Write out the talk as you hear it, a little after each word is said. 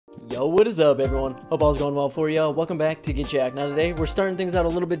Yo, what is up, everyone? Hope all's going well for you. Welcome back to Get Jacked. Now today we're starting things out a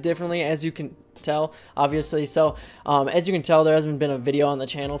little bit differently, as you can tell, obviously. So as you can tell, there hasn't been a video on the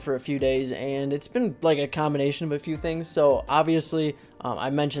channel for a few days, and it's been like a combination of a few things. So obviously I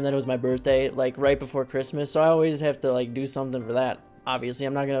mentioned that it was my birthday like right before Christmas, so I always have to like do something for that. Obviously,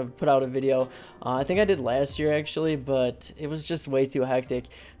 I'm not going to put out a video. I think I did last year, actually, but it was just way too hectic.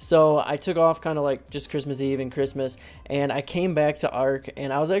 So I took off kind of like just Christmas Eve and Christmas, and I came back to ARC,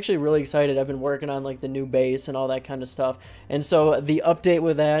 and I was actually really excited. I've been working on like the new base and all that kind of stuff. And so the update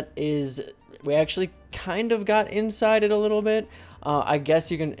with that is we actually kind of got inside it a little bit. I guess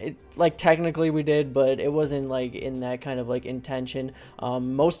you can, like technically we did, but it wasn't like in that kind of like intention.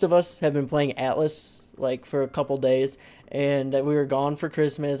 Most of us have been playing Atlas like for a couple days, and we were gone for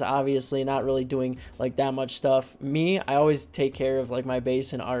Christmas, obviously not really doing like that much stuff. Me, I always take care of like my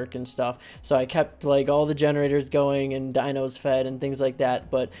base and ARC and stuff, so I kept like all the generators going and dynos fed and things like that.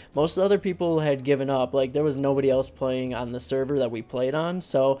 But most other people had given up. Like there was nobody else playing on the server that we played on,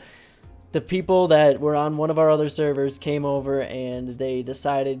 so the people that were on one of our other servers came over and they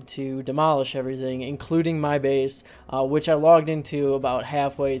decided to demolish everything, including my base, which I logged into about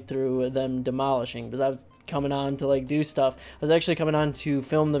halfway through them demolishing, because I was coming on to like do stuff. I was actually coming on to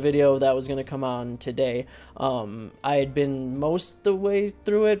film the video that was going to come on today. I had been most the way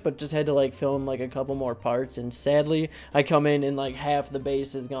through it, but just had to like film like a couple more parts, and sadly I come in and like half the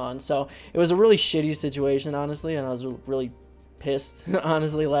base is gone. So it was a really shitty situation, honestly, and I was really pissed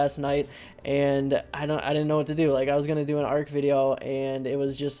honestly last night, and I didn't know what to do. Like I was gonna do an ARC video, and it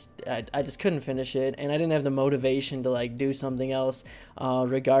was just I just couldn't finish it, and I didn't have the motivation to like do something else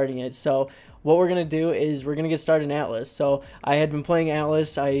regarding it. So what we're gonna do is we're gonna get started in Atlas. So I had been playing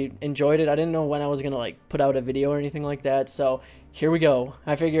Atlas, I enjoyed it. I didn't know when I was gonna like put out a video or anything like that, so here we go.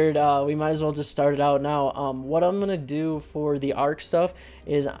 I figured we might as well just start it out now. What I'm gonna do for the ARC stuff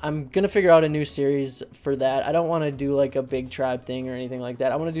is I'm gonna figure out a new series for that. I don't want to do like a big tribe thing or anything like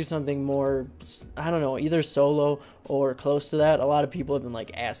that. I want to do something more, I don't know, either solo or close to that. A lot of people have been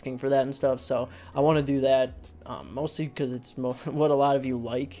like asking for that and stuff, so I want to do that. Mostly because it's what a lot of you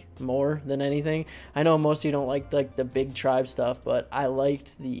like more than anything. I know most of you don't like the big tribe stuff, but I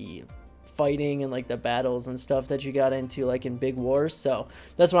liked the fighting and like the battles and stuff that you got into like in big wars, so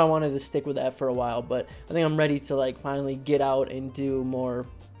that's why I wanted to stick with that for a while. But I think I'm ready to like finally get out and do more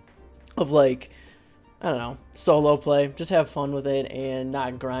of like, I don't know, solo play, just have fun with it and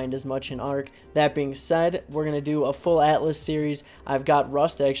not grind as much in ARC. That being said, we're gonna do a full Atlas series. I've got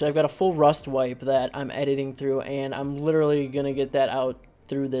Rust, actually I've got a full Rust wipe that I'm editing through, and I'm literally gonna get that out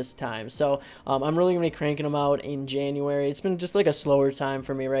through this time. So I'm really gonna be cranking them out in January. It's been just like a slower time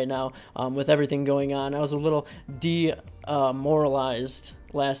for me right now with everything going on. I was a little demoralized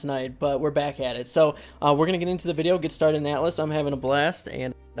last night, but we're back at it. So we're gonna get into the video, get started in Atlas. I'm having a blast,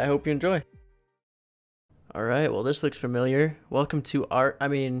 and I hope you enjoy. Alright, well this looks familiar. Welcome to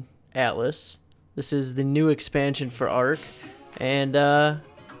Atlas. This is the new expansion for ARC, and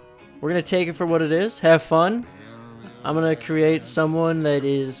we're gonna take it for what it is, have fun. I'm gonna create someone that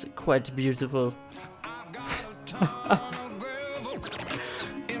is quite beautiful.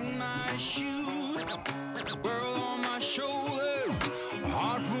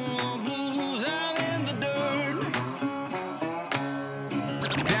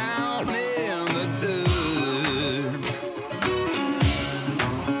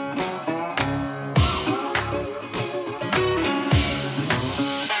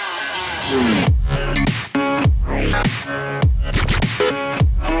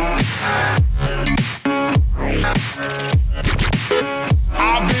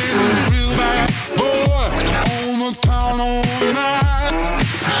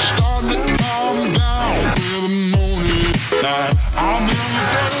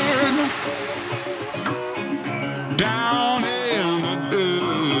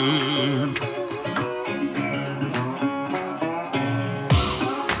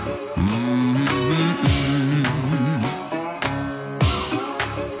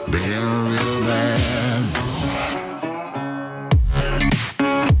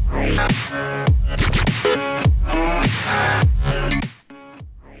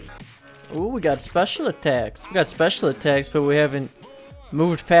 Ooh, we got special attacks. We got special attacks, but we haven't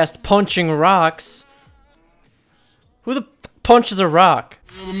moved past punching rocks. Who the punches a rock?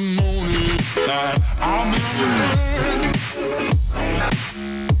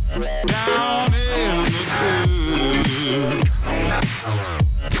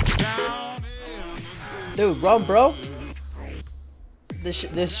 Dude, bro.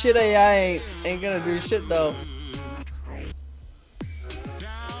 This shit AI ain't gonna do shit though.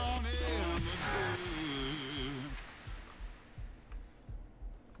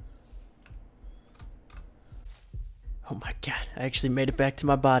 Oh my god, I actually made it back to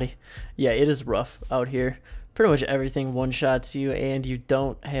my body. Yeah, it is rough out here. Pretty much everything one-shots you, and you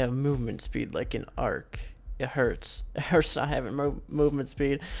don't have movement speed like in Ark. It hurts. It hurts not having movement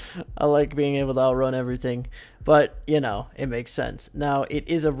speed. I like being able to outrun everything. But, you know, it makes sense. Now, it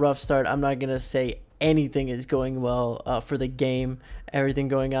is a rough start. I'm not going to say anything is going well for the game, everything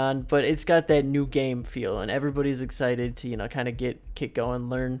going on. But it's got that new game feel, and everybody's excited to, you know, kind of get going,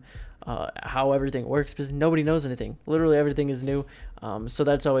 learn how everything works, because nobody knows anything. Literally everything is new. So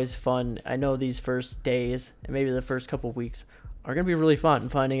that's always fun. I know these first days and maybe the first couple weeks are going to be really fun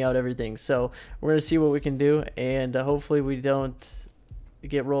finding out everything. So we're going to see what we can do, and hopefully we don't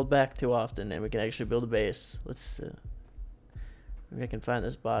get rolled back too often and we can actually build a base. Let's maybe I can find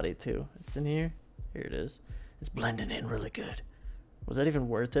this body too. It's in here. Here it is. It's blending in really good. Was that even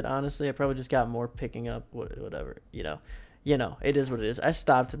worth it? Honestly, I probably just got more picking up whatever, you know, it is what it is. I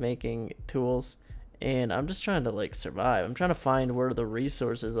stopped making tools and I'm just trying to like survive. I'm trying to find where the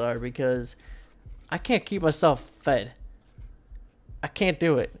resources are because I can't keep myself fed. I can't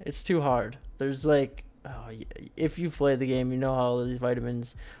do it. It's too hard. There's like, oh, if you've played the game, you know how all these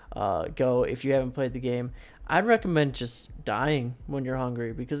vitamins go. If you haven't played the game, I'd recommend just dying when you're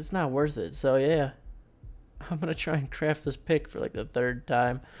hungry because it's not worth it. So yeah, I'm going to try and craft this pick for like the third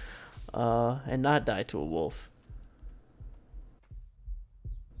time and not die to a wolf.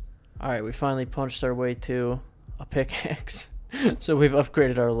 Alright, we finally punched our way to a pickaxe. So we've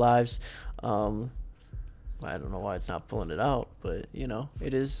upgraded our lives. I don't know why it's not pulling it out, but you know,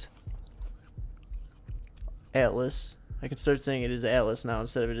 it is Atlas. I can start saying it is Atlas now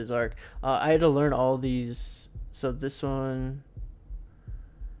instead of it is Ark. I had to learn all these. So this one,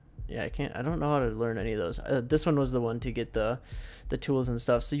 yeah, I don't know how to learn any of those. This one was the one to get the tools and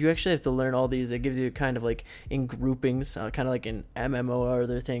stuff. So you actually have to learn all these. It gives you kind of like in groupings, kind of like in MMO or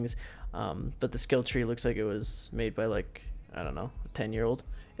other things. But the skill tree looks like it was made by like, I don't know, a 10-year-old.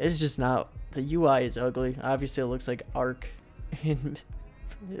 It's just not, the UI is ugly. Obviously it looks like Ark. It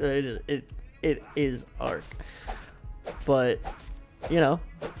is Ark. But, you know,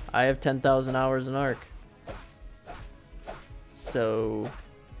 I have 10,000 hours in Ark. So,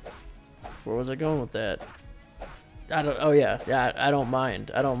 where was I going with that? Oh yeah, I don't mind.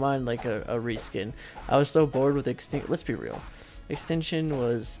 I don't mind like a reskin. I was so bored with Extinction. Let's be real. Extinction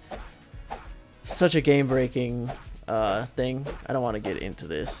was such a game-breaking thing. I don't want to get into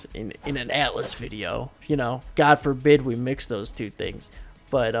this in an Atlas video. You know, God forbid we mix those two things.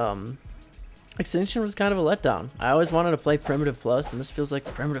 But Extinction was kind of a letdown. I always wanted to play Primitive Plus, and this feels like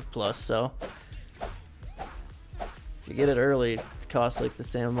Primitive Plus. So if you get it early, it costs like the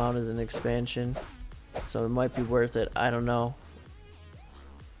same amount as an expansion. So it might be worth it. I don't know.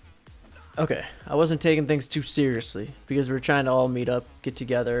 Okay, I wasn't taking things too seriously because we're trying to all meet up, get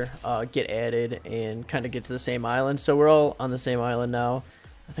together, get added, and kind of get to the same island. So we're all on the same island now.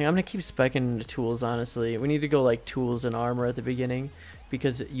 I think I'm going to keep specking into tools, honestly. We need to go like tools and armor at the beginning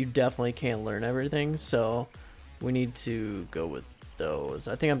because you definitely can't learn everything. So we need to go with those.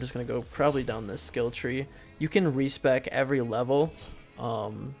 I think I'm just going to go probably down this skill tree. You can respec every level.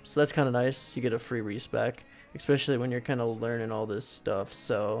 So that's kind of nice. You get a free respec, especially when you're kind of learning all this stuff.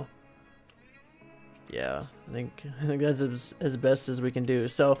 So yeah, I think that's as best as we can do.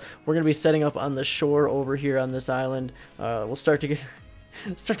 So we're gonna be setting up on the shore over here on this island. We'll start to get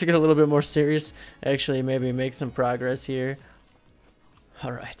a little bit more serious. Actually, maybe make some progress here.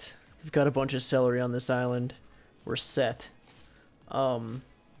 All right, we've got a bunch of celery on this island. We're set. Got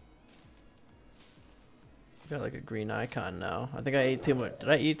like a green icon now. I think I ate too much. Did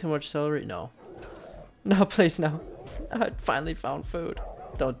I eat too much celery? No. No, please no. I finally found food.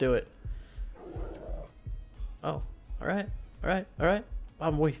 Don't do it. Oh, alright. Alright.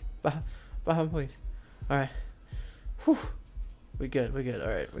 Whew. We good.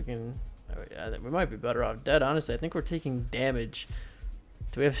 Alright, we can. We might be better off dead, honestly. I think we're taking damage.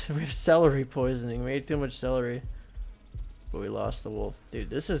 We have celery poisoning. We ate too much celery. But we lost the wolf. Dude,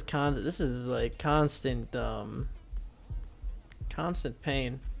 this is like constant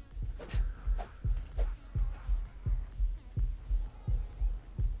pain.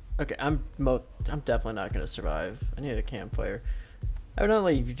 Okay, I'm definitely not gonna survive. I need a campfire.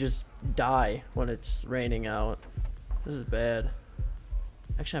 Evidently, you just die when it's raining out. This is bad.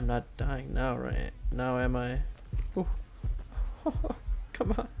 Actually, I'm not dying now, right? Now am I? Ooh.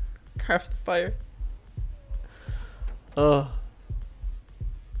 Come on, craft the fire.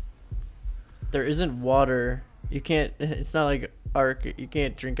 There isn't water. You can't. It's not like Ark. You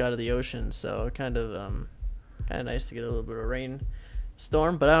can't drink out of the ocean. So kind of nice to get a little bit of rain.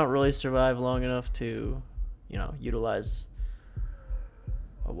 Storm, but I don't really survive long enough to, you know, utilize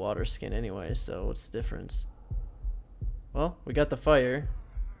a water skin anyway, so what's the difference? Well, we got the fire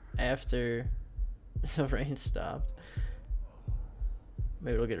after the rain stopped.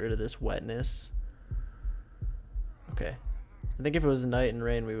 Maybe it'll get rid of this wetness. Okay. I think if it was night and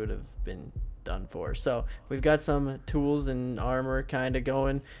rain, we would have been done for. So we've got some tools and armor kind of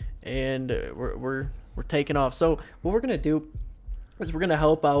going, and we're taking off. So what we're gonna do is we're gonna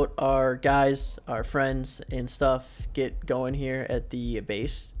help out our guys, our friends and stuff get going here at the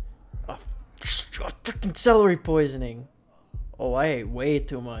base. Oh, freaking celery poisoning. Oh, I ate way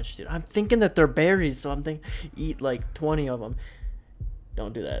too much, dude. I'm thinking that they're berries, so I'm thinking eat like 20 of them.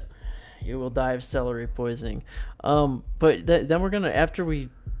 Don't do that. You will die of celery poisoning. But then we're gonna, after we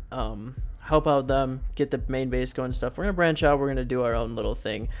help out them, get the main base going and stuff, we're gonna branch out. We're gonna do our own little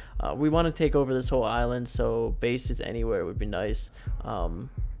thing. We want to take over this whole island, so bases anywhere would be nice.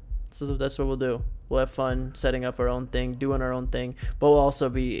 So that's what we'll do. We'll have fun setting up our own thing, doing our own thing, but we'll also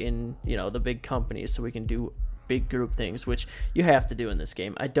be in, you know, the big companies, so we can do big group things, which you have to do in this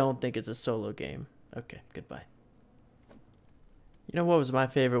game. I don't think it's a solo game. Okay, goodbye. You know what was my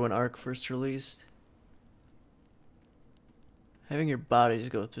favorite when Ark first released? Having your bodies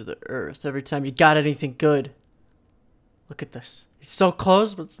go through the earth every time you got anything good. Look at this. He's so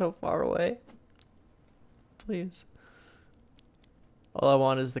close, but so far away. Please. All I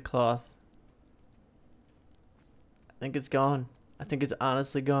want is the cloth. I think it's gone. I think it's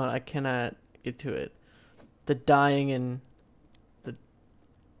honestly gone. I cannot get to it. The dying and the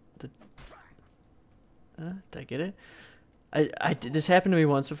did I get it? This happened to me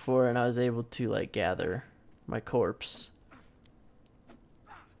once before, and I was able to like gather my corpse,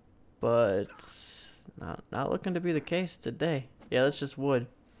 but not looking to be the case today. Yeah, that's just wood.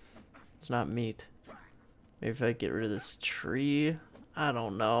 It's not meat. Maybe if I get rid of this tree. I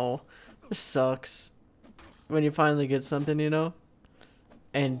don't know. This sucks. When you finally get something, you know,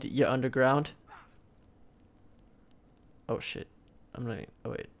 and you're underground. Oh shit! I'm not.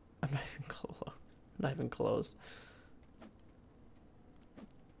 Oh wait, I'm not even close. I'm not even close.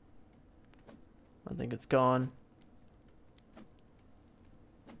 I think it's gone.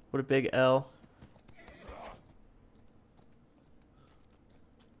 What a big L.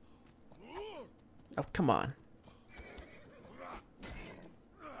 Oh, come on.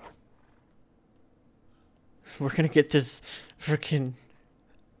 We're gonna get this freaking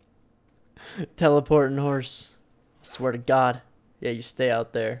teleporting horse. I swear to God. Yeah, you stay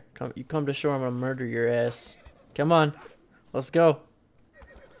out there. You come to shore, I'm gonna murder your ass. Come on. Let's go.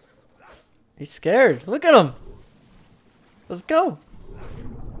 He's scared. Look at him. Let's go.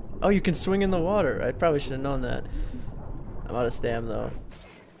 Oh, you can swing in the water. I probably should have known that. I'm out of stam though.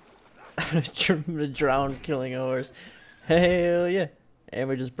 I'm gonna drown killing a horse. Hell yeah. And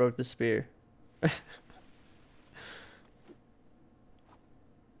we just broke the spear. I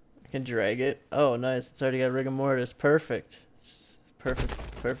can drag it. Oh, nice. It's already got rigor mortis. Perfect. It's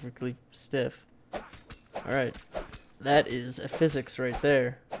perfectly stiff. Alright. That is a physics right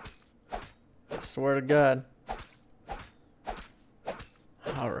there. I swear to God.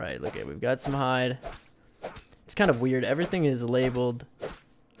 Alright, look at it. We've got some hide. It's kind of weird. Everything is labeled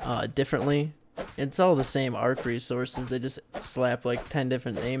differently. It's all the same Ark resources. They just slap like 10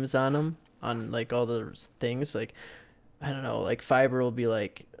 different names on them. On like all the things. Like, I don't know. Like fiber will be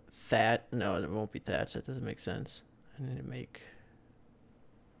like that. No, it won't be thatch. That doesn't make sense. I need to make...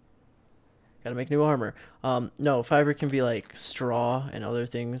 Gotta make new armor. No, fiber can be like straw and other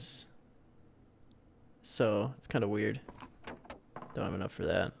things. So, it's kind of weird. Don't have enough for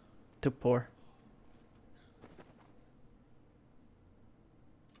that. Too poor.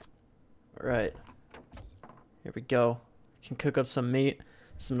 Alright. Here we go. Can cook up some meat.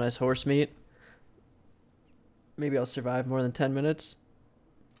 Some nice horse meat. Maybe I'll survive more than 10 minutes.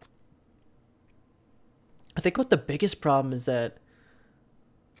 I think what the biggest problem is that...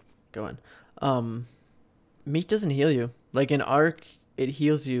 Go on. Meat doesn't heal you. Like in Ark, it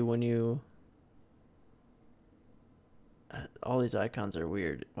heals you when you... all these icons are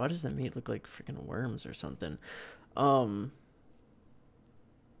weird. Why does the meat look like freaking worms or something? I'm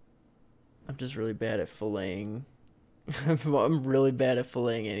just really bad at filleting. I'm really bad at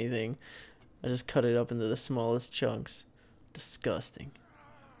filleting anything. I just cut it up into the smallest chunks. Disgusting.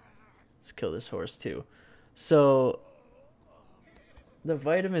 Let's kill this horse too. So, the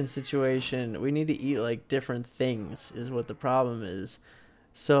vitamin situation, we need to eat like different things is what the problem is.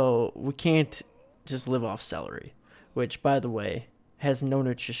 So, we can't just live off celery. Which, by the way, has no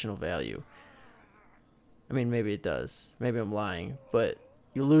nutritional value. I mean, maybe it does. Maybe I'm lying. But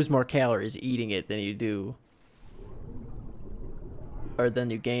you lose more calories eating it than you do. Or than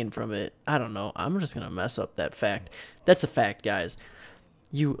you gain from it. I don't know. I'm just going to mess up that fact. That's a fact, guys.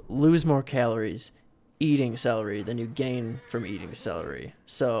 You lose more calories eating celery than you gain from eating celery.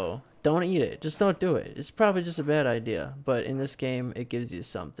 So don't eat it. Just don't do it. It's probably just a bad idea. But in this game, it gives you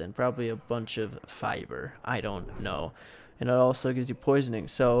something. Probably a bunch of fiber. I don't know. And it also gives you poisoning.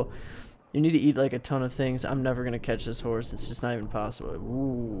 So you need to eat like a ton of things. I'm never going to catch this horse. It's just not even possible.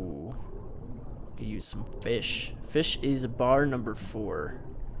 Ooh. Could use some fish. Fish is bar number 4.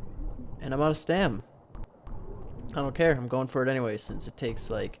 And I'm out of stam. I don't care. I'm going for it anyway since it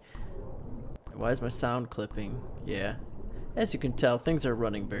takes like... Why is my sound clipping? Yeah. As you can tell, things are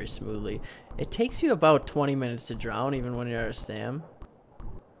running very smoothly. It takes you about 20 minutes to drown even when you're out of stam.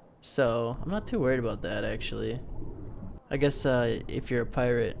 So, I'm not too worried about that actually. I guess if you're a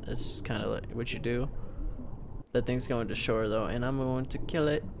pirate, that's kind of like what you do. That thing's going to shore though, and I'm going to kill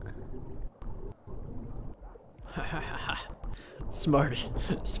it.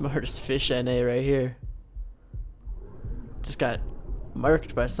 Smartest fish NA right here. Just got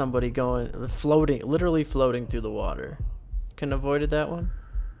marked by somebody floating, literally floating through the water. Couldn't have avoided that one.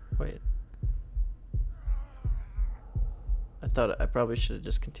 Wait. I probably should have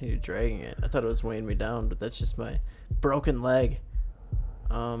just continued dragging it. I thought it was weighing me down, but that's just my broken leg.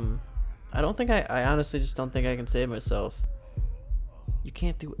 I don't think I honestly just don't think I can save myself. You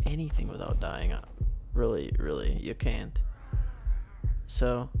can't do anything without dying. Really, you can't.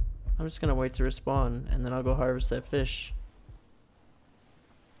 So, I'm just gonna wait to respawn, and then I'll go harvest that fish.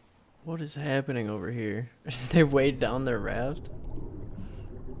 What is happening over here? They weighed down their raft?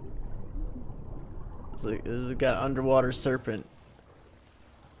 It's like, it's got underwater serpent.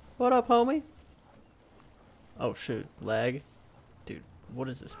 What up, homie? Oh shoot, lag. Dude, what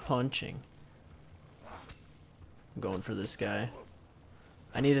is this punching? I'm going for this guy.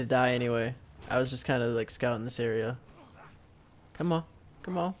 I need to die anyway. I was just kind of like scouting this area. Come on,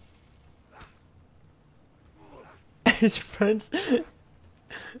 come on. His friends.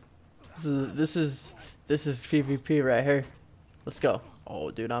 This is PvP right here. Let's go. Oh,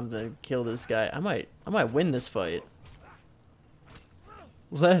 dude, I'm gonna kill this guy. I might win this fight.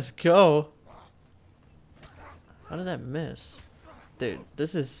 Let's go. How did that miss? Dude,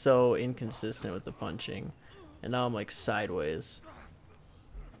 this is so inconsistent with the punching. And now I'm like sideways.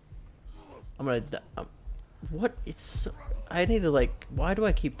 I'm gonna what? It's so, I need to like, why do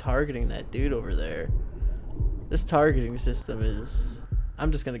I keep targeting that dude over there? This targeting system is,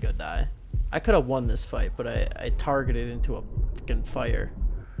 I'm just gonna go die. I could have won this fight, but I targeted into a freaking fire.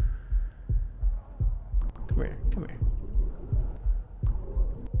 Come here, come here.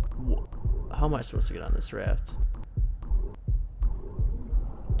 How am I supposed to get on this raft?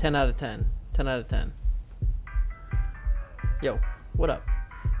 10 out of 10. 10 out of 10. Yo, what up?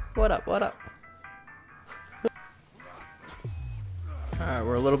 What up, what up? Alright,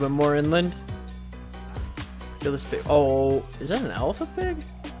 we're a little bit more inland. Feel this pig. Oh, is that an alpha pig?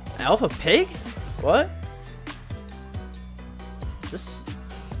 Alpha pig? What? Is this?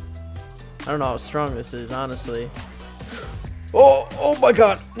 I don't know how strong this is, honestly. Oh my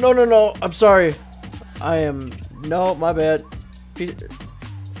god. No, no, no. I'm sorry. I am. No, my bad.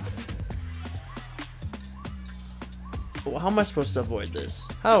 Well, how am I supposed to avoid this?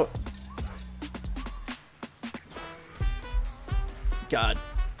 How? God.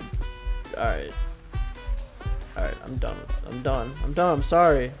 Alright. Alright, I'm done. I'm done. I'm done. I'm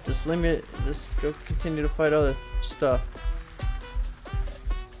sorry. Just leave me. Just go continue to fight other stuff.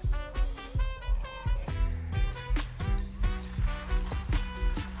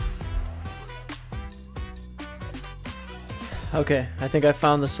 Okay, I think I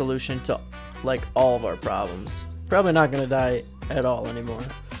found the solution to like all of our problems. Probably not gonna die at all anymore.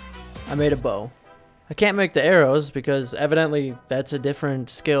 I made a bow. I can't make the arrows because evidently that's a different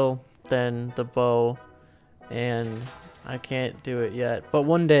skill than the bow, and I can't do it yet. But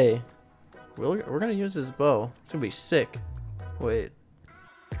one day, we're gonna use this bow. It's gonna be sick. Wait.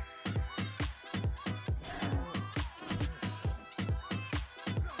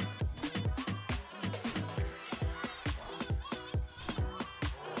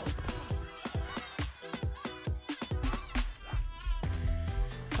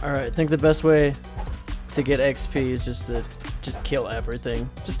 Alright, I think the best way to get XP is just to kill everything.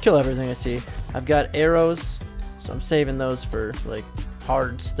 Just kill everything I see. I've got arrows, so I'm saving those for like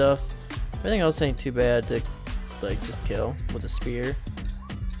hard stuff. Everything else ain't too bad to like just kill with a spear.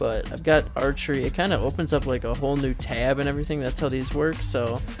 But I've got archery. It kind of opens up like a whole new tab and everything. That's how these work.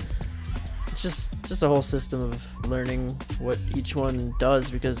 So it's just a whole system of learning what each one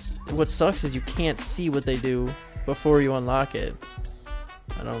does, because what sucks is you can't see what they do before you unlock it.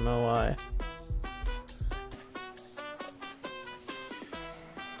 I don't know why.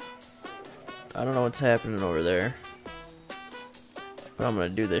 I don't know what's happening over there. But I'm gonna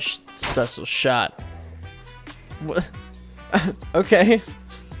do this special shot. What? Okay.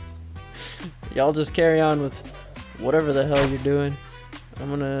 Y'all just carry on with whatever the hell you're doing. I'm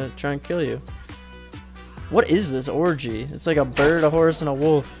gonna try and kill you. What is this orgy? It's like a bird, a horse, and a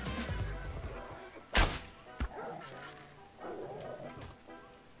wolf.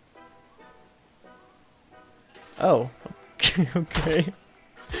 Oh. Okay.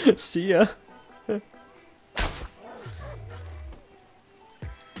 See ya.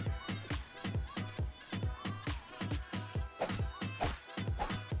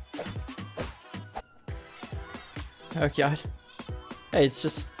 Oh god. Hey, it's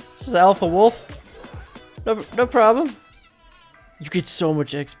just Alpha Wolf. No problem. You get so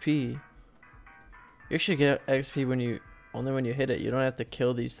much XP. You actually get XP only when you hit it. You don't have to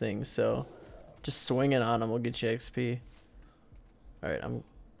kill these things, so just swinging on them will get you XP. Alright, I'm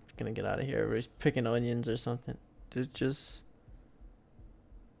gonna get out of here. Everybody's picking onions or something. Did it just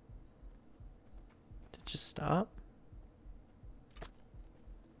stop?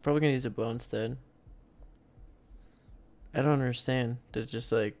 Probably gonna use a bow instead. I don't understand. Did it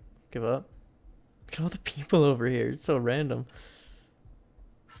just like give up? Look at all the people over here. It's so random.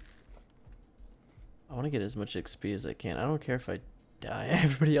 I want to get as much XP as I can. I don't care if I die.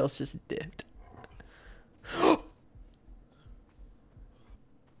 Everybody else just dipped.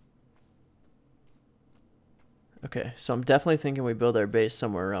 Okay, so I'm definitely thinking we build our base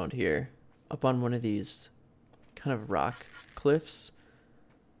somewhere around here. Up on one of these kind of rock cliffs.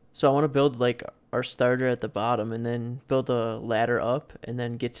 So I want to build like our starter at the bottom and then build a ladder up and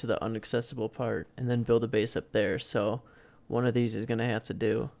then get to the inaccessible part and then build a base up there. So one of these is going to have to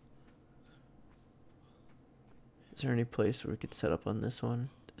do. Is there any place where we could set up on this one?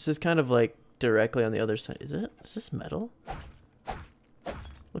 This is kind of like directly on the other side. Is this metal?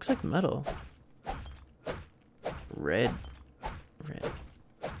 Looks like metal. Red.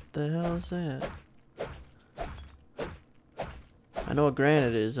 What the hell is that? I know what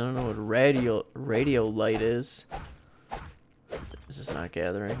granite is. I don't know what radio light is. Is this not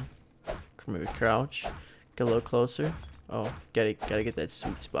gathering? Maybe crouch. Get a little closer. Oh, gotta get that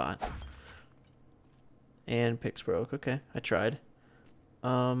sweet spot. And picks broke. Okay, I tried.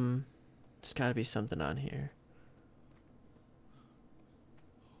 There's gotta be something on here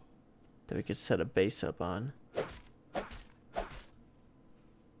that we could set a base up on.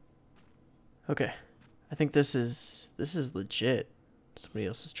 Okay, I think this is legit. Somebody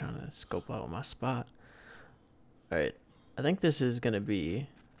else is trying to scope out my spot. All right, I think this is gonna be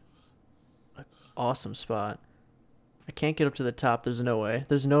an awesome spot. I can't get up to the top. There's no way.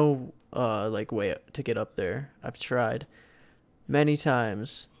 There's no like way to get up there. I've tried many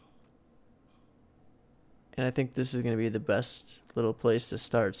times, and I think this is gonna be the best little place to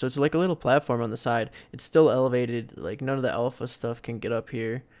start. So it's like a little platform on the side. It's still elevated. Like none of the alpha stuff can get up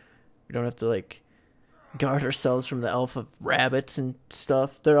here. We don't have to like guard ourselves from the alpha rabbits and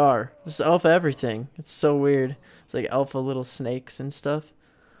stuff. There's alpha everything. It's so weird. It's like alpha little snakes and stuff.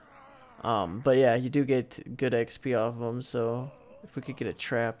 But yeah, you do get good XP off of them. So if we could get a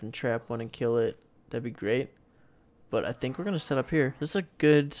trap and trap one and kill it, that'd be great. But I think we're gonna set up here. This is a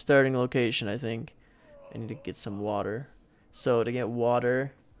good starting location, I think. I need to get some water. So to get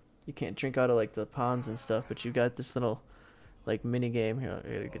water, you can't drink out of like the ponds and stuff, but you got this little like mini game here. I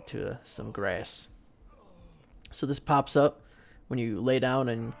gotta get to some grass. So this pops up when you lay down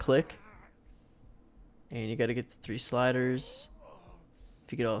and click, and you gotta get the 3 sliders.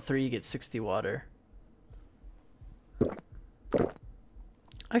 If you get all 3, you get 60 water. I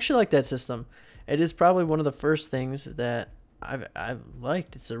actually like that system. It is probably one of the first things that I've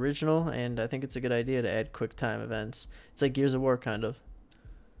liked. It's original, and I think it's a good idea to add quick time events. It's like Gears of War kind of.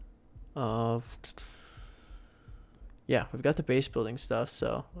 Yeah, we've got the base building stuff,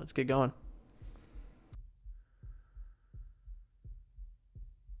 so let's get going.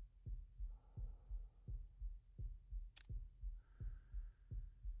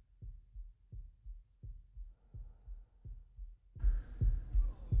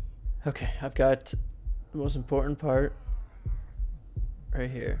 Okay, I've got the most important part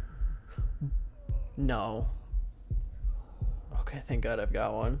right here. No. Okay, thank God I've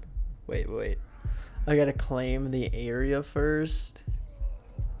got one. Wait. I gotta claim the area first.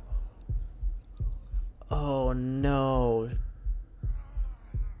 Oh no.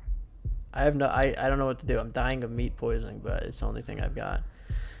 I don't know what to do. I'm dying of meat poisoning, but it's the only thing I've got.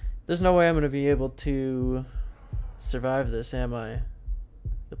 There's no way I'm gonna be able to survive this, am I?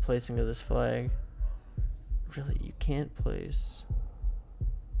 The placing of this flag. Really, you can't place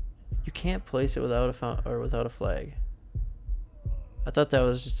it without a flag. I thought that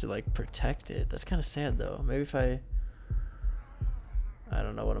was just to like protect it. That's kind of sad though. Maybe if I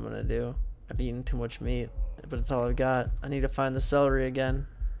don't know what I'm gonna do. I've eaten too much meat, but it's all I've got. I need to find the celery again.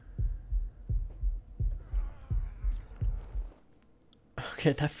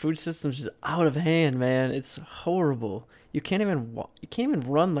 Okay, that food system's just out of hand, man. It's horrible. You can't even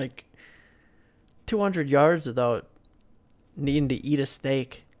run like 200 yards without needing to eat a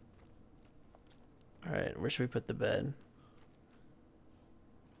steak. All right, where should we put the bed?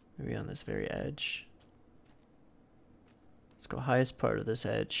 Maybe on this very edge. Let's go highest part of this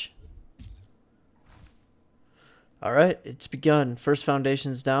edge. All right, it's begun. First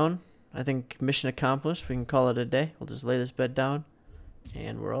foundation's down. I think mission accomplished. We can call it a day. We'll just lay this bed down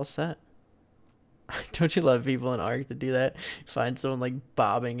and we're all set. Don't you love people in Ark to do that? Find someone like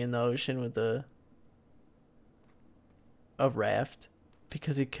bobbing in the ocean with a raft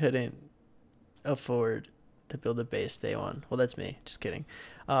because he couldn't afford to build a base day one. Well, that's me. Just kidding.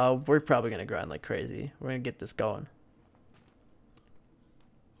 We're probably going to grind like crazy. We're going to get this going.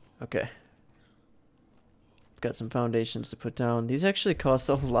 Okay. Got some foundations to put down. These actually cost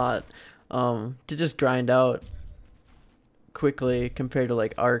a lot to just grind out quickly compared to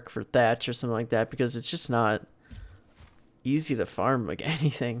like Ark for thatch or something like that, because it's just not easy to farm like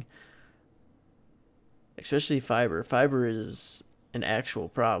anything, especially fiber. Fiber is an actual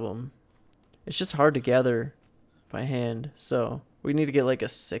problem. It's just hard to gather by hand, so we need to get like a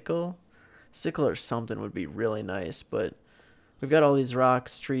sickle or something would be really nice. But we've got all these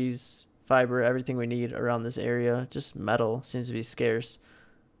rocks, trees, fiber, everything we need around this area. Just metal seems to be scarce.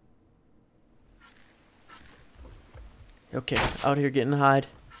 Okay, out here getting hide.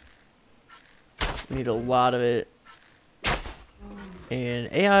 We need a lot of it.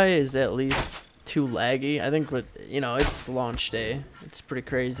 And AI is at least too laggy. I think with, you know, it's launch day. It's pretty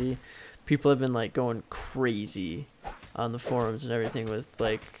crazy. People have been like going crazy on the forums and everything with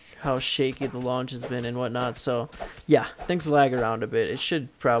like how shaky the launch has been and whatnot. So yeah, things lag around a bit. It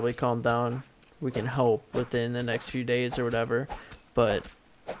should probably calm down. We can hope within the next few days or whatever. But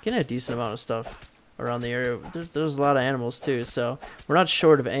getting a decent amount of stuff around the area. There's a lot of animals too, so we're not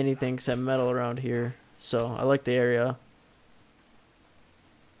short of anything except metal around here. So I like the area.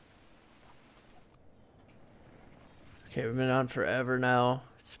 Okay, we've been on forever now.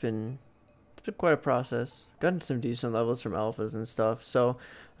 It's been quite a process. Gotten some decent levels from alphas and stuff. So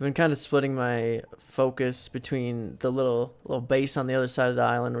I've been kind of splitting my focus between the little base on the other side of the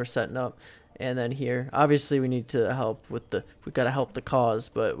island we're setting up, and then here. Obviously, we need to help with we gotta help the cause,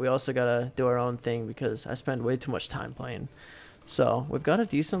 but we also gotta do our own thing because I spend way too much time playing. So we've got a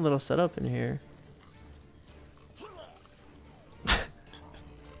decent little setup in here.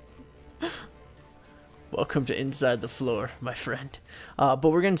 Welcome to Inside the Floor, my friend. But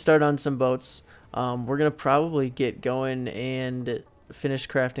we're gonna start on some boats. We're gonna probably get going and finish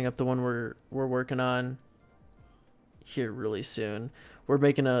crafting up the one we're working on here really soon. We're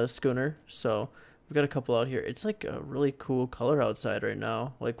making a schooner, so we've got a couple out here. It's like a really cool color outside right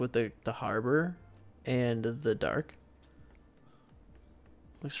now, like with the harbor and the dark.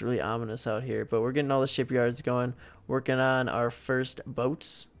 Looks really ominous out here, but we're getting all the shipyards going, working on our first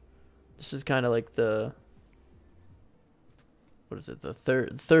boats. This is kind of like the, what is it, the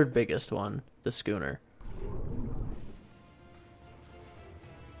third biggest one, the schooner.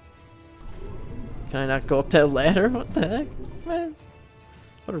 Can I not go up that ladder? What the heck, man?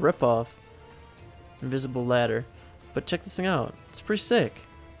 What a ripoff. Invisible ladder. But check this thing out. It's pretty sick.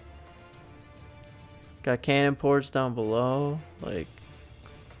 Got cannon ports down below. Like,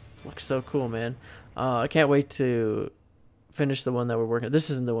 looks so cool, man. I can't wait to finish the one that we're working on. This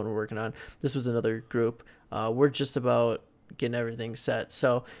isn't the one we're working on. This was another group. We're just about getting everything set.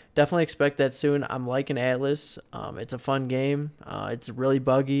 So definitely expect that soon. I'm liking Atlas. It's a fun game. It's really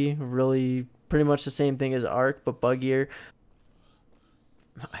buggy. Really pretty much the same thing as Ark, but buggier.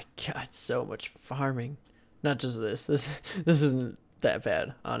 My God, so much farming. Not just this. This isn't that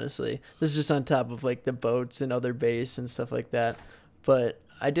bad, honestly. This is just on top of like the boats and other base and stuff like that. But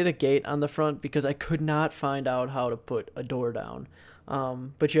I did a gate on the front because I could not find out how to put a door down.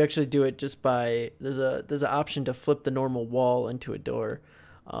 But you actually do it just by there's an option to flip the normal wall into a door.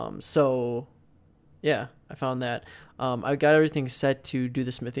 So yeah, I found that. I got everything set to do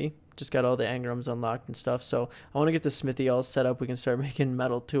the smithy. Just got all the engrams unlocked and stuff. So I want to get the smithy all set up. We can start making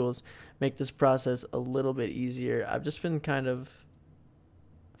metal tools, make this process a little bit easier. I've just been kind of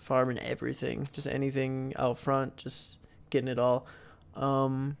farming everything, just anything out front, just getting it all.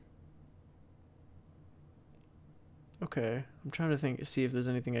 Okay, I'm trying to see if there's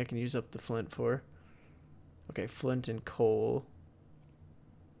anything I can use up the flint for. Okay, flint and coal.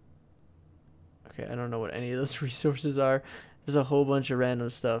 Okay, I don't know what any of those resources are. There's a whole bunch of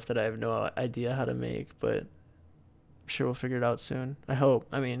random stuff that I have no idea how to make, but I'm sure we'll figure it out soon. I hope.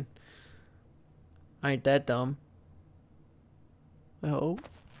 I mean, I ain't that dumb. Oh.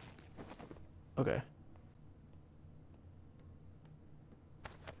 Okay.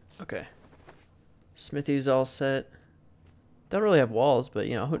 Okay. Smithy's all set. Don't really have walls, but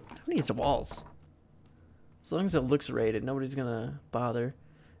you know, who needs walls? As long as it looks rated, nobody's gonna bother.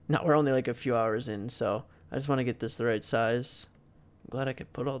 No, we're only like a few hours in, so I just want to get this the right size. I'm glad I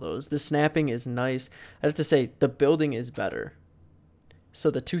could put all those. The snapping is nice. I have to say, the building is better.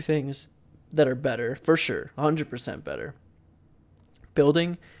 So the two things that are better, for sure, 100% better.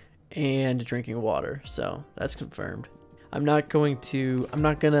 Building and drinking water. So that's confirmed. I'm not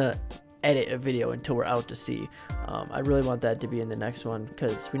gonna edit a video until we're out to sea. I really want that to be in the next one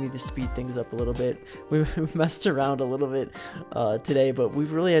because we need to speed things up a little bit. We messed around a little bit today, but we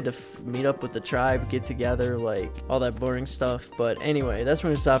really had to meet up with the tribe, get together, like all that boring stuff. But anyway, that's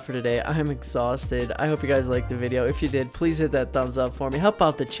where we stop for today. I'm exhausted. I hope you guys liked the video. If you did, please hit that thumbs up for me. Help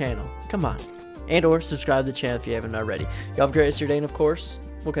out the channel. Come on. And or subscribe to the channel if you haven't already. Y'all have a great rest of your day, and of course,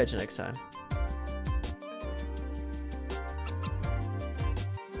 we'll catch you next time.